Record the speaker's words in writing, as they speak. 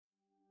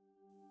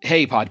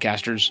Hey,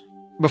 podcasters.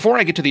 Before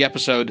I get to the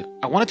episode,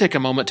 I want to take a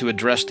moment to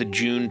address the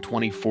June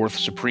 24th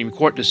Supreme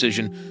Court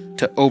decision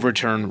to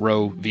overturn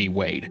Roe v.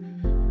 Wade.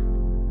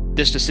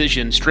 This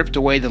decision stripped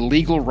away the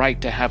legal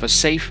right to have a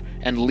safe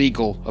and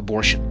legal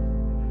abortion.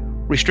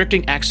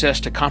 Restricting access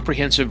to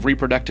comprehensive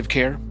reproductive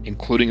care,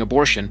 including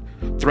abortion,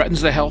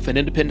 threatens the health and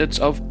independence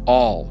of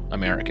all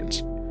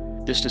Americans.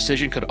 This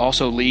decision could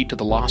also lead to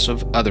the loss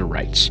of other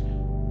rights.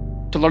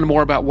 To learn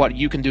more about what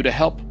you can do to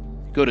help,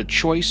 go to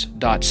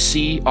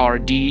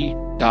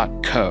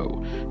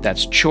choice.crd.co.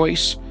 That's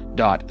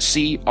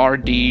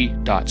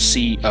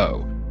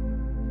choice.crd.co.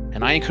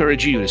 And I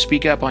encourage you to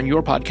speak up on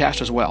your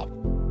podcast as well.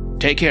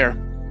 Take care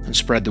and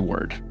spread the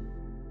word.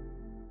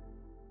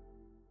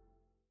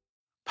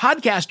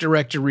 Podcast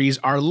directories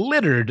are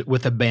littered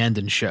with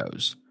abandoned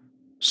shows.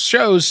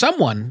 Shows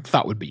someone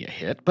thought would be a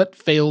hit, but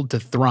failed to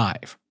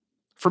thrive.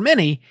 For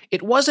many,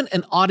 it wasn't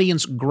an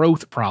audience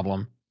growth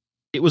problem.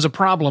 It was a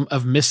problem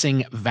of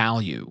missing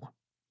value.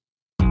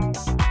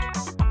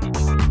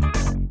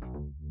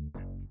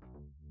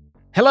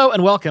 Hello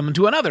and welcome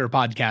to another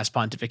Podcast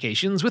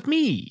Pontifications with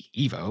me,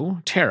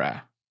 Evo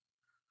Terra.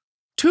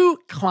 Two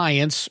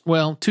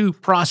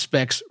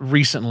prospects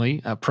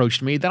recently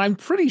approached me that I'm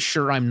pretty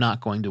sure I'm not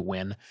going to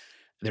win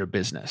their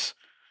business.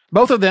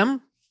 Both of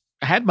them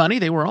had money.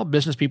 They were all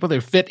business people.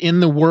 They fit in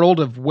the world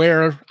of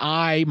where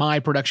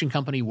my production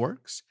company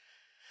works.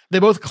 They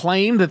both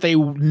claimed that they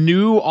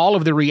knew all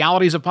of the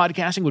realities of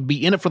podcasting, would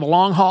be in it for the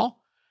long haul.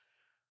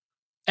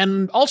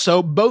 And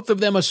also, both of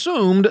them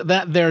assumed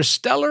that their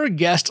stellar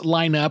guest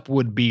lineup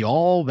would be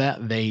all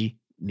that they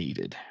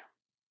needed.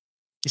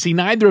 You see,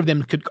 neither of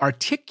them could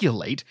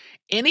articulate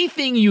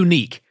anything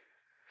unique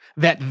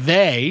that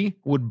they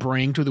would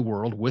bring to the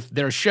world with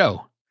their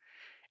show.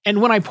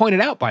 And when I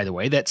pointed out, by the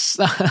way,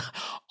 that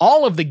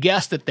all of the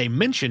guests that they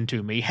mentioned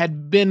to me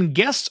had been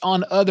guests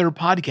on other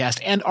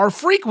podcasts and are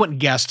frequent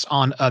guests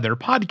on other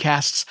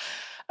podcasts,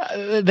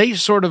 they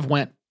sort of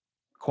went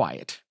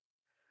quiet.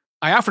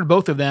 I offered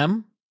both of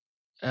them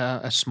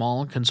a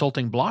small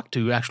consulting block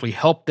to actually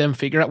help them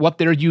figure out what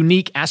their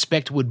unique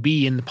aspect would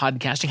be in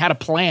podcasting, how to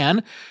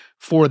plan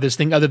for this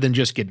thing other than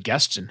just get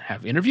guests and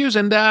have interviews,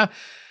 and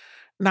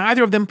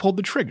neither of them pulled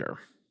the trigger.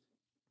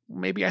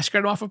 Maybe I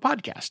scared them off of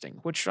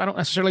podcasting, which I don't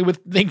necessarily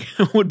would think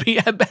would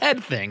be a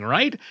bad thing,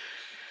 right?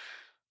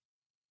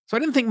 So I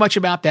didn't think much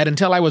about that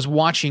until I was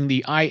watching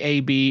the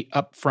IAB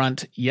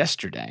Upfront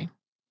yesterday.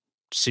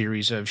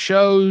 Series of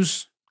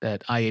shows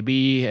that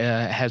IAB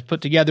has put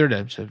together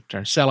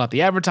to sell out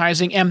the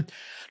advertising. And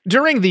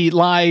during the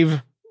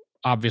live,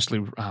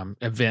 obviously,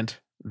 event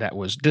that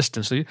was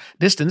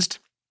distanced,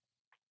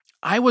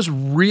 I was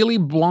really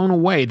blown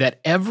away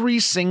that every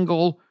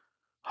single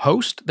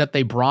host that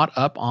they brought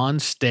up on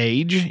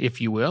stage,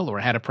 if you will, or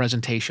had a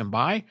presentation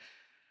by,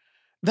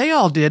 they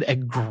all did a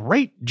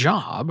great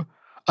job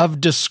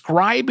of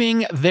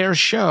describing their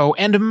show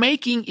and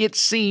making it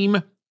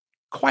seem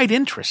quite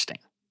interesting.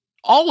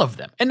 All of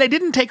them. And they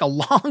didn't take a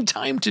long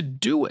time to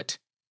do it.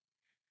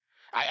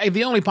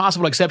 The only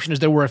possible exception is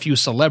there were a few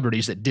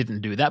celebrities that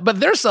didn't do that,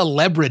 but they're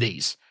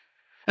celebrities.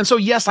 And so,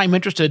 yes, I'm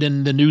interested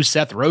in the new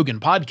Seth Rogen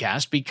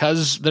podcast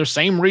because the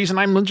same reason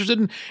I'm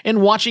interested in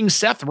watching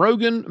Seth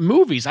Rogen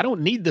movies. I don't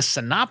need the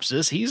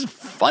synopsis. He's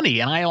funny,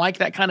 and I like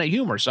that kind of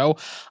humor, so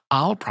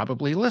I'll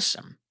probably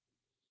listen.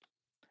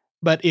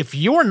 But if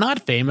you're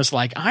not famous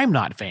like I'm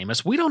not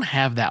famous, we don't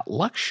have that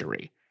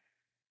luxury.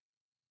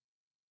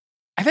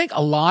 I think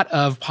a lot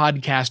of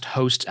podcast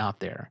hosts out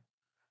there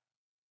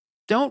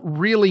don't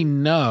really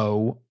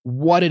know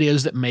what it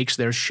is that makes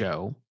their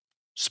show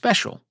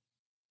special.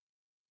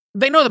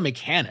 They know the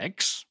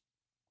mechanics.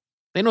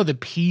 They know the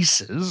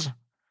pieces.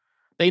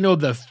 They know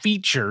the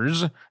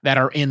features that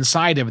are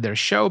inside of their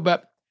show,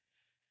 but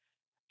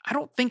I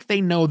don't think they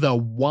know the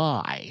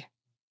why,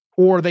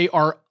 or they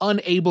are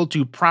unable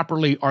to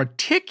properly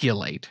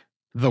articulate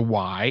the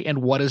why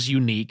and what is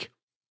unique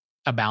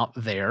about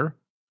their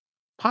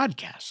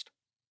podcast.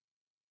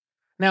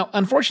 Now,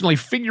 unfortunately,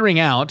 figuring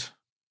out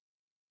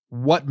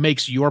what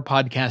makes your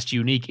podcast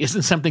unique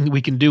isn't something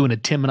we can do in a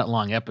 10-minute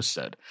long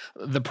episode.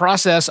 The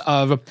process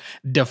of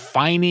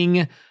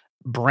defining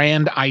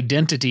brand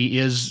identity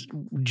is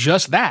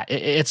just that.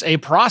 It's a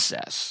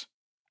process.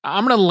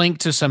 I'm going to link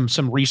to some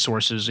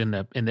resources in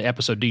the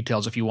episode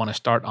details if you want to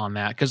start on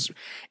that, because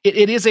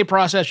it is a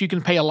process you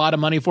can pay a lot of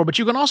money for, but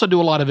you can also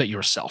do a lot of it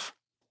yourself.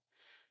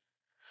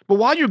 But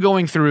while you're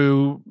going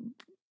through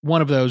one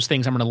of those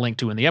things I'm going to link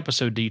to in the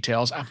episode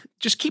details,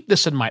 just keep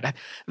this in mind.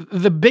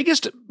 The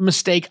biggest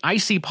mistake I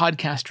see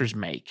podcasters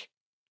make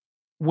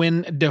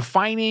when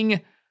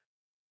defining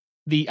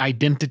the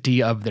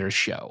identity of their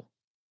show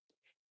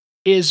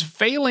is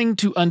failing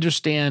to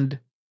understand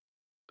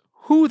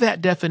who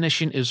that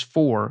definition is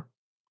for,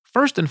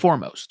 first and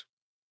foremost.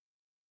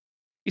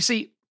 You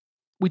see,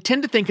 we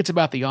tend to think it's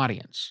about the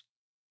audience,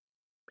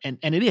 and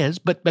it is,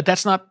 but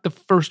that's not the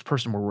first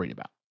person we're worried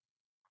about.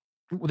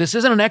 This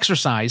isn't an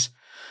exercise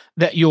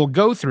that you'll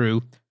go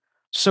through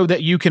so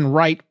that you can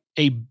write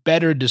a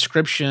better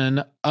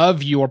description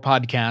of your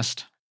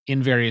podcast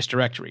in various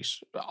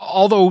directories,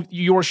 although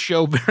your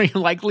show very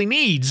likely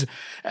needs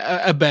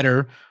a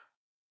better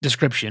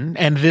description,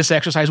 and this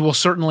exercise will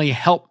certainly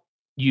help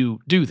you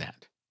do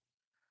that.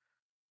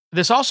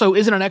 This also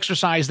isn't an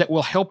exercise that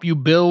will help you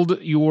build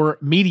your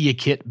media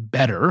kit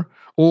better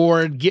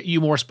or get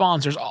you more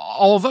sponsors,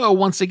 although,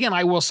 once again,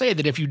 I will say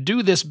that if you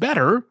do this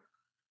better,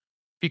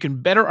 if you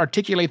can better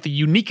articulate the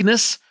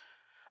uniqueness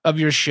of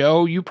your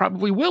show, you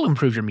probably will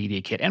improve your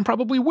media kit and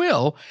probably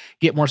will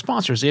get more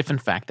sponsors if, in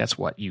fact, that's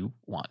what you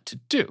want to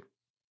do.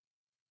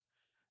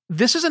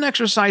 This is an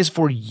exercise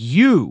for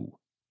you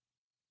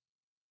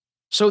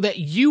so that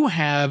you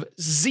have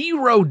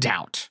zero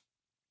doubt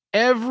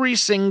every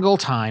single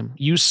time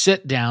you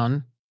sit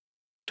down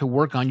to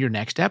work on your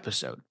next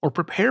episode or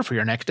prepare for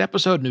your next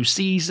episode, new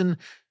season,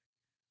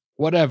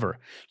 whatever.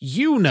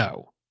 You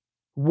know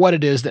what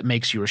it is that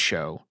makes your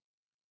show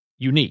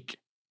unique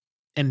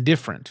and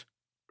different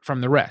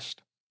from the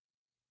rest.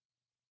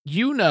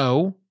 You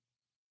know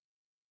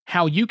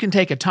how you can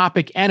take a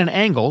topic and an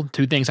angle,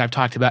 two things I've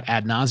talked about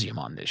ad nauseum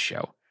on this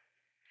show,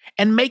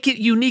 and make it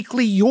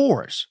uniquely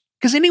yours.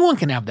 Because anyone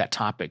can have that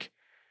topic.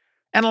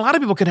 And a lot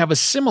of people could have a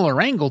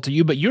similar angle to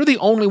you, but you're the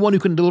only one who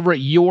can deliver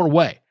it your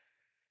way.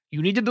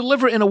 You need to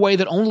deliver it in a way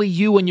that only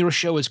you and your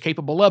show is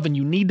capable of, and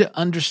you need to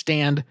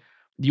understand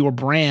your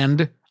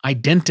brand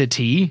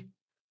identity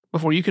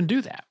before you can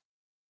do that.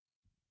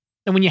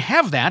 And when you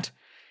have that,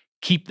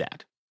 keep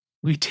that.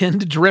 We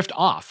tend to drift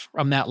off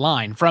from that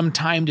line from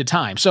time to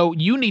time. So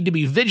you need to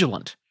be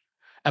vigilant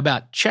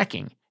about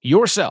checking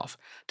yourself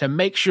to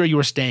make sure you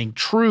are staying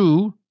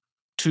true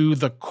to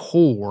the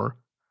core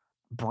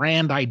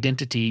brand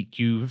identity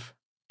you've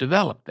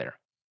developed there.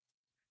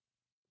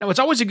 Now, it's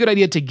always a good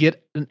idea to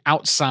get an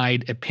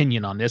outside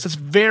opinion on this. It's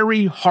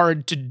very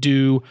hard to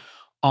do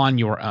on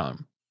your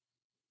own.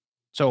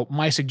 So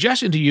my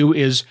suggestion to you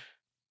is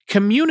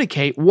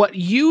communicate what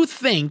you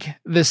think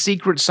the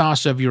secret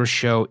sauce of your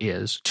show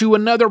is to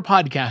another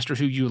podcaster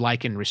who you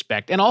like and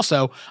respect, and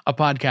also a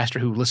podcaster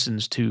who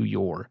listens to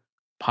your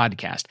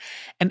podcast,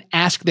 and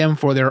ask them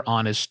for their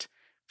honest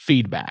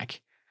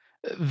feedback.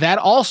 That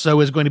also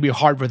is going to be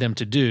hard for them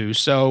to do.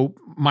 So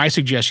my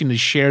suggestion is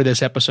share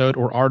this episode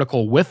or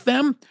article with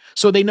them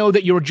so they know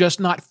that you're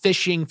just not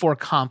fishing for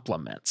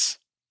compliments.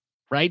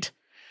 Right?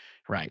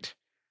 Right.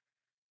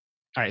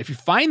 All right, if you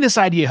find this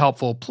idea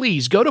helpful,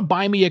 please go to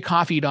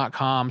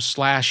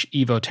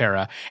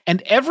buymeacoffee.com/evoterra,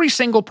 and every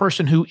single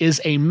person who is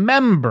a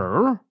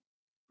member,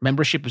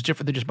 membership is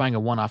different than just buying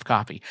a one-off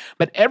coffee,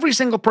 but every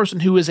single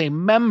person who is a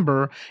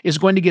member is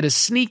going to get a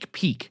sneak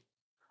peek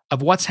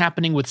of what's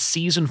happening with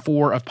Season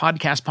 4 of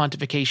Podcast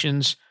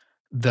Pontifications,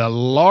 the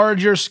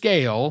larger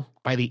scale,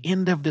 by the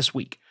end of this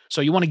week.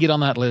 So you want to get on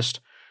that list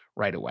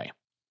right away.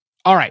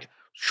 All right,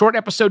 short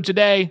episode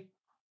today.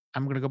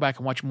 I'm going to go back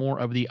and watch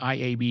more of the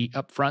IAB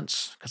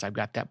upfronts because I've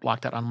got that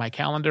blocked out on my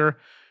calendar.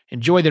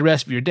 Enjoy the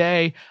rest of your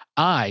day.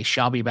 I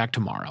shall be back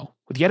tomorrow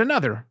with yet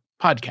another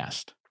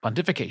Podcast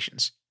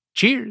Pontifications.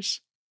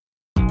 Cheers.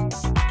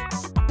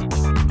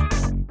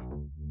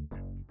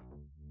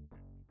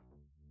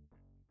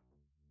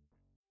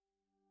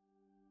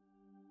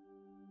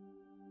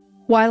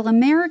 While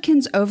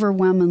Americans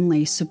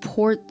overwhelmingly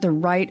support the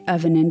right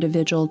of an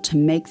individual to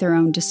make their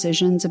own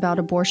decisions about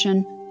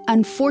abortion,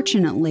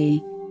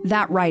 unfortunately,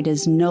 that right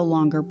is no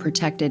longer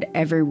protected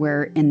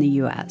everywhere in the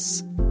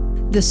U.S.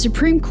 The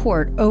Supreme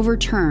Court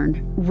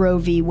overturned Roe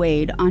v.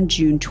 Wade on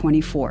June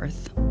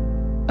 24th.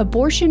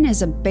 Abortion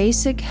is a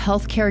basic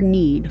healthcare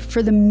need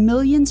for the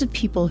millions of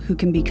people who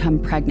can become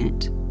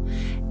pregnant.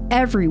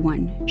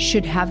 Everyone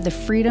should have the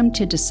freedom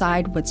to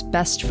decide what's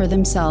best for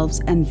themselves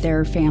and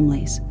their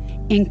families,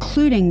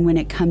 including when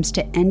it comes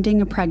to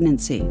ending a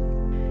pregnancy.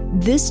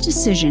 This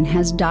decision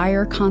has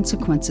dire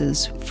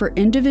consequences for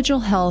individual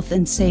health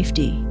and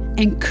safety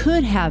and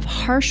could have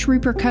harsh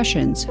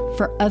repercussions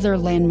for other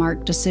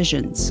landmark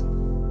decisions.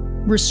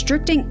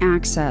 Restricting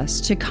access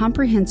to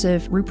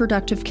comprehensive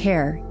reproductive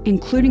care,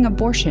 including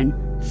abortion,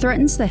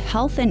 threatens the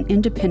health and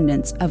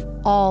independence of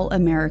all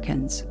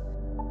Americans.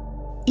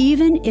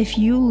 Even if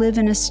you live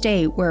in a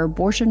state where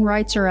abortion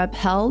rights are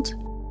upheld,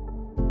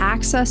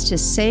 access to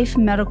safe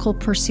medical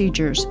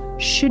procedures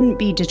shouldn't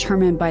be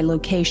determined by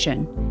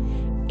location,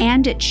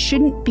 and it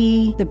shouldn't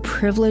be the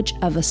privilege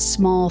of a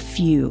small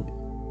few.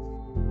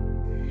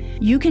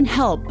 You can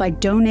help by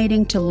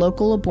donating to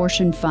local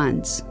abortion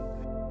funds.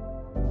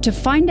 To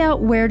find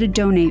out where to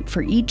donate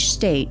for each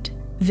state,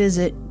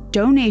 visit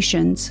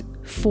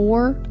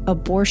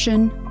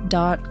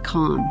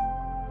donationsforabortion.com.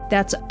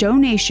 That's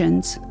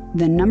donations,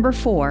 the number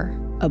 4,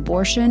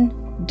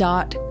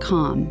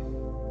 abortion.com.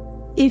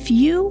 If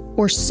you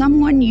or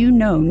someone you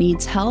know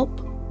needs help,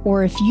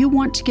 or if you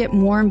want to get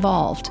more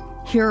involved,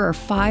 here are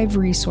 5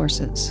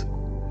 resources.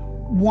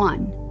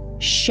 1.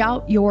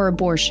 Shout Your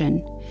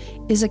Abortion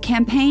is a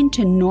campaign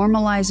to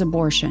normalize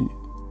abortion.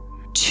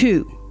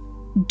 2.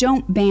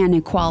 Don't Ban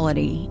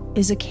Equality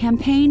is a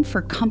campaign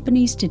for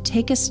companies to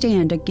take a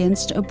stand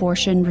against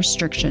abortion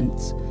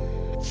restrictions.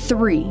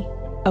 3.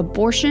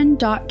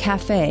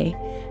 Abortion.cafe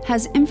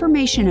has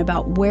information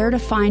about where to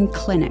find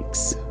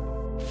clinics.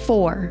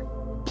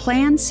 4.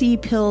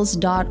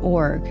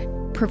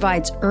 PlanCpills.org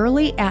provides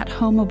early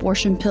at-home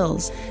abortion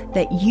pills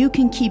that you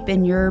can keep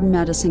in your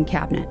medicine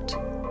cabinet.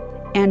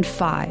 And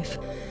 5.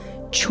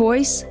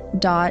 Choice.crd.co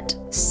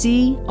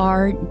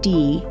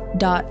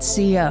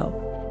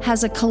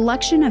has a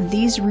collection of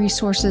these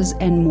resources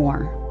and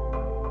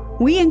more.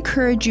 We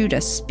encourage you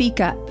to speak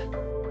up,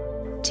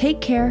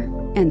 take care,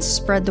 and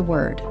spread the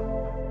word.